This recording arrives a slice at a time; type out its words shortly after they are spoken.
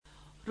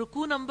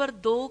رکوع نمبر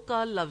 2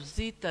 کا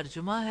لفظی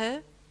ترجمہ ہے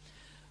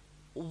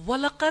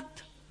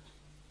وَلَقَدْ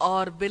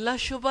اور بلا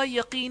شبہ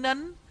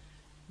یقیناً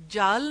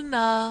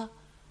جعلنا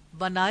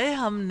بنائے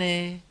ہم نے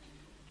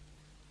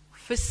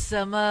فی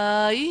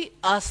السمائی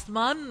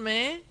آسمان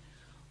میں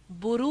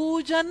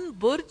بروجن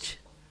برج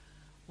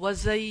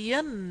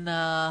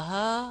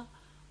وزیناہا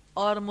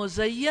اور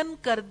مزین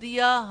کر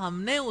دیا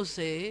ہم نے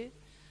اسے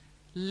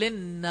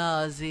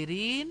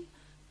للناظرین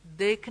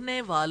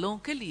دیکھنے والوں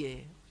کے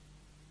لیے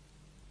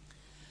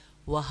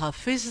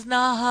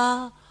وحفظناہا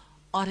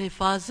اور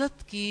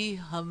حفاظت کی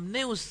ہم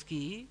نے اس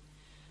کی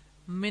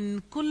من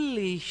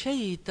کل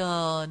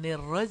شیطان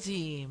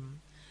الرجیم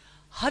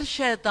ہر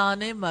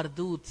شیطان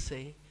مردود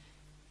سے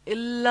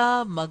الا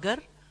مگر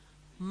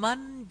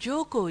من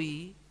جو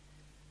کوئی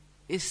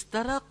اس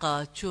طرح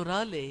کا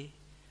چرا لے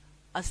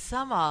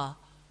السمع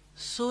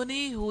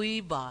سنی ہوئی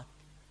بات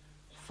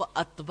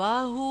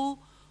فاتباہ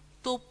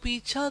تو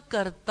پیچھا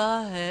کرتا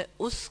ہے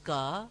اس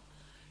کا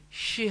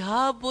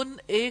شہاب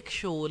ایک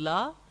شعلہ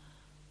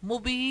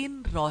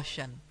مبین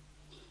روشن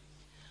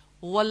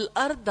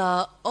والارض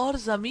اور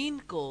زمین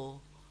کو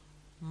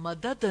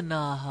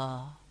مددناہا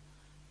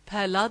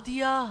پھیلا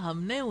دیا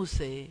ہم نے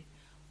اسے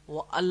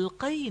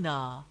والقینا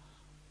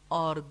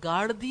اور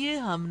گاڑ دیے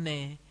ہم نے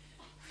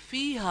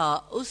فیہا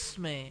اس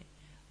میں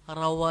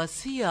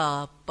رواسیا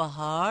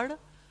پہاڑ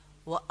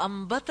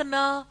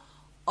وانبتنا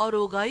اور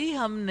اگائی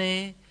ہم نے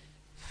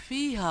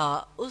فیہا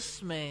اس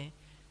میں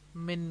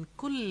من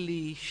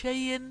کلی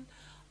شیء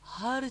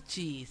ہر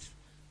چیز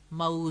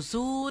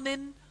موزون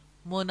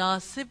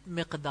مناسب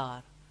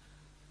مقدار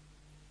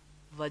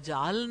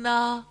وجعلنا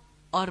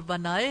اور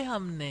بنائے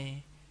ہم نے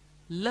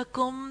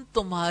لکم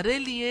تمہارے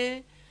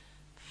لیے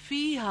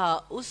فیہا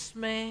اس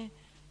میں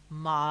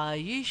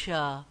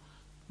معایشہ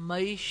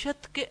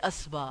معیشت کے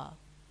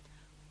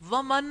اسباب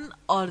ومن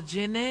اور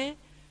جنہیں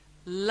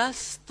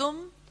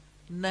لستم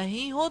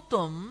نہیں ہو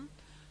تم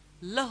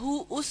لہو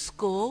اس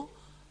کو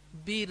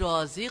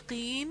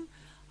برازقین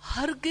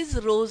ہرگز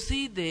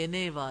روزی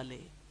دینے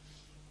والے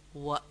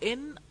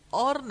وَإِنْ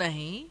اور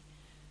نہیں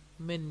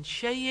من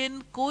شیئن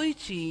کوئی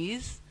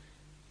چیز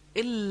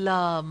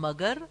الا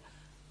مگر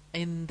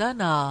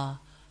عندنا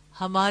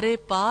ہمارے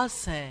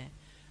پاس ہیں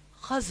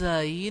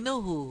خزائنہ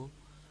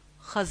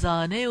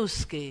خزانے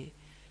اس کے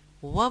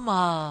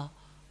وما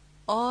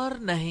اور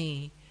نہیں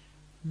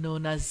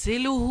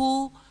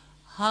ننزلہ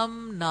ہم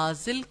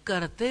نازل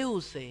کرتے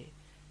اسے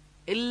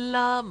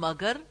الا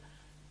مگر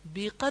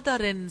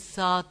بقدر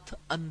ساتھ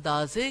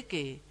اندازے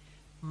کے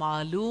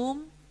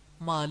معلوم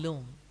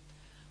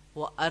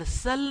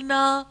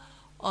وارسلنا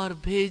اور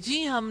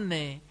بھیجی ہم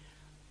نے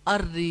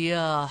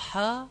الریاح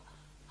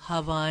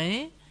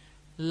ہوائیں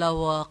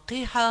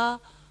لواقح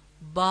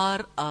بار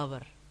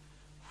آور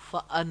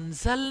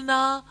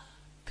فانزلنا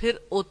پھر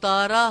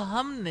اتارا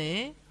ہم نے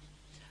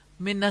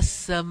من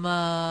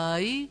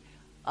السمائی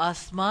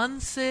آسمان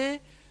سے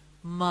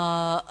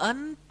ماءً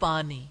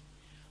پانی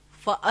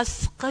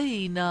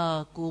فاسقیناکموہ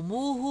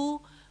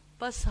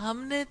پس ہم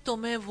نے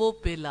تمہیں وہ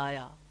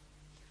پلایا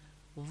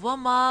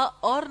وما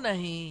اور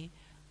نہیں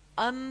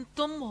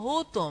انتم ہو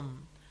تم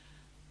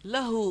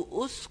لہو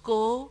اس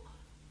کو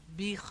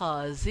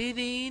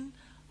بخازرین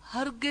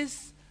ہرگز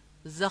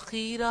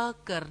ذخیرہ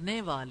کرنے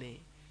والے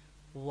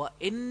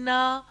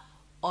وَإِنَّا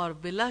اور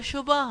بلا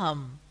شبہ ہم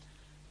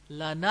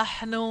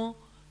لَنَحْنُ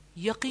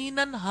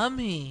یقیناً ہم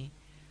ہی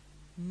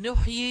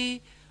نحیی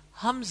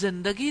ہم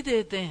زندگی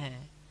دیتے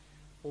ہیں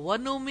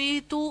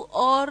وَنُمِیتُ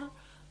اور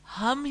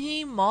ہم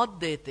ہی موت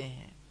دیتے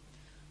ہیں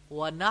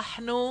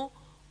وَنَحْنُ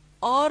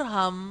اور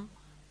ہم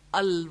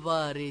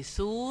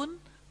الوارثون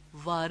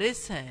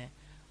وارث ہیں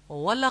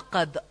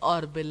وَلَقَدْ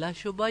اور بلا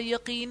شبہ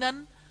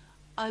یقیناً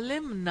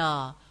علمنا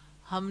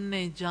ہم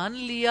نے جان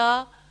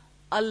لیا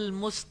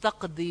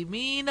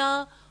المستقدمین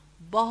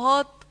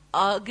بہت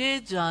آگے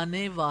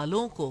جانے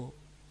والوں کو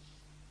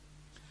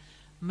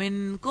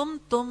منکم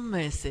تم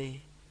میں سے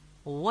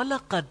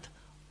وَلَقَدْ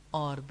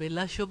اور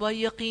بلا شبہ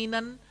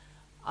یقیناً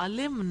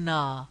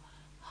علمنا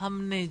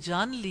ہم نے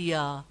جان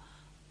لیا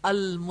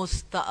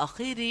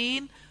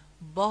المستاخرین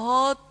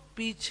بہت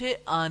پیچھے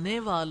آنے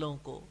والوں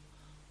کو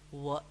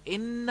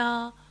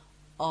وَإِنَّا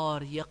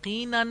اور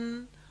یقیناً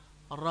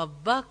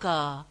ربک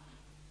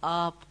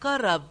آپ کا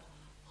رب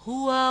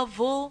ہوا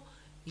وہ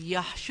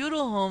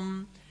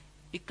یحشرہم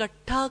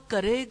اکٹھا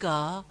کرے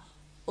گا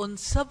ان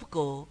سب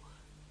کو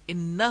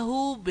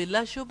انہو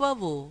بلا شبہ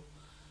وہ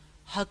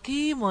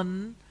حکیم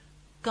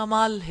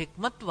کمال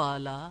حکمت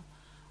والا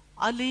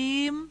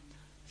علیم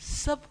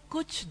سب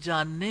کچھ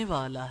جاننے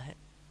والا ہے.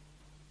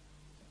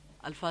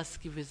 الفاظ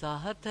کی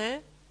وضاحت ہے.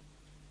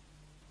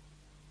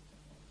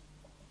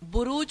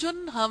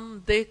 بروجن ہم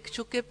دیکھ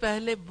چکے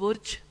پہلے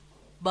برج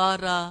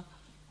 12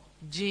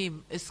 جیم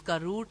اس کا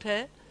روٹ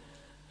ہے.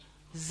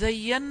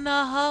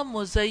 زیناہا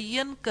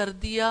مزین کر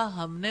دیا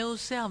ہم نے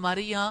اسے.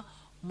 ہمارے یہاں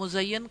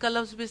مزین کا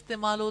لفظ بھی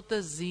استعمال ہوتا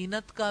ہے,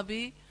 زینت کا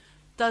بھی,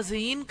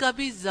 تزئین کا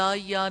بھی زا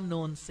یا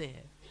نون سے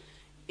ہے.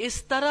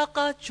 اس طرح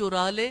کا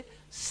چرا لے,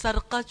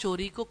 سرقہ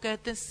چوری کو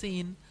کہتے ہیں,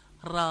 سین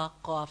را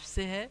قاف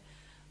سے ہے.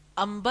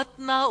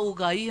 امبتنا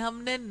اگائی ہم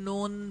نے،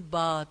 نون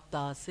با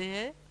تا سے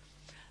ہے.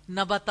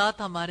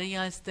 نباتات ہمارے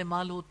یہاں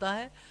استعمال ہوتا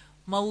ہے.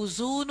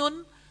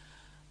 موزون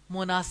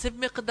مناسب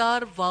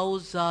مقدار، واو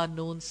زا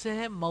نون سے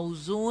ہے.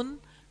 موزون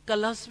کا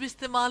لفظ بھی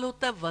استعمال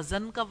ہوتا ہے،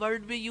 وزن کا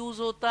ورڈ بھی یوز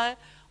ہوتا ہے.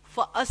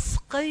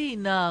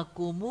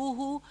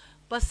 فَأَسْقَيْنَاكُمُوهُ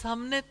پس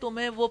ہم نے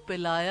تمہیں وہ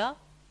پلایا.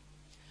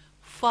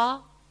 فا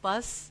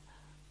پس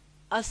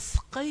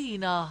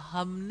اسقینا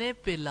ہم نے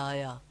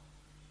پلایا.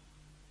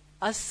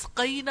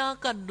 اسقینا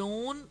کا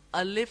نون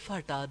الف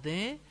ہٹا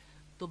دیں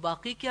تو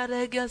باقی کیا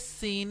رہ گیا؟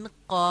 سین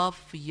قاف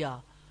یا.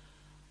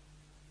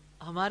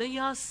 ہمارے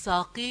یہاں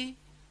ساقی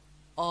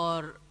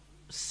اور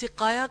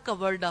سقایا کا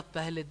ورڈ آپ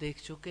پہلے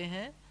دیکھ چکے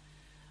ہیں،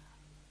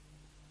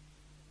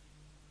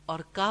 اور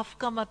کاف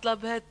کا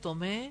مطلب ہے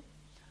تمہیں.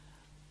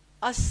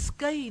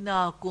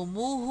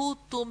 اسقیناکموہ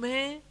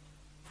تمہیں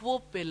وہ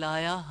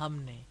پلایا ہم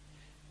نے.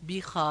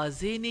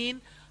 بخازنین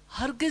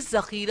ہرگز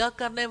ذخیرہ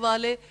کرنے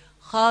والے،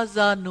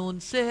 خازانون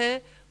سے ہے.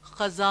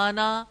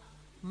 خزانہ،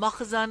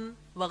 مخزن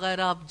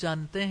وغیرہ آپ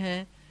جانتے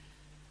ہیں.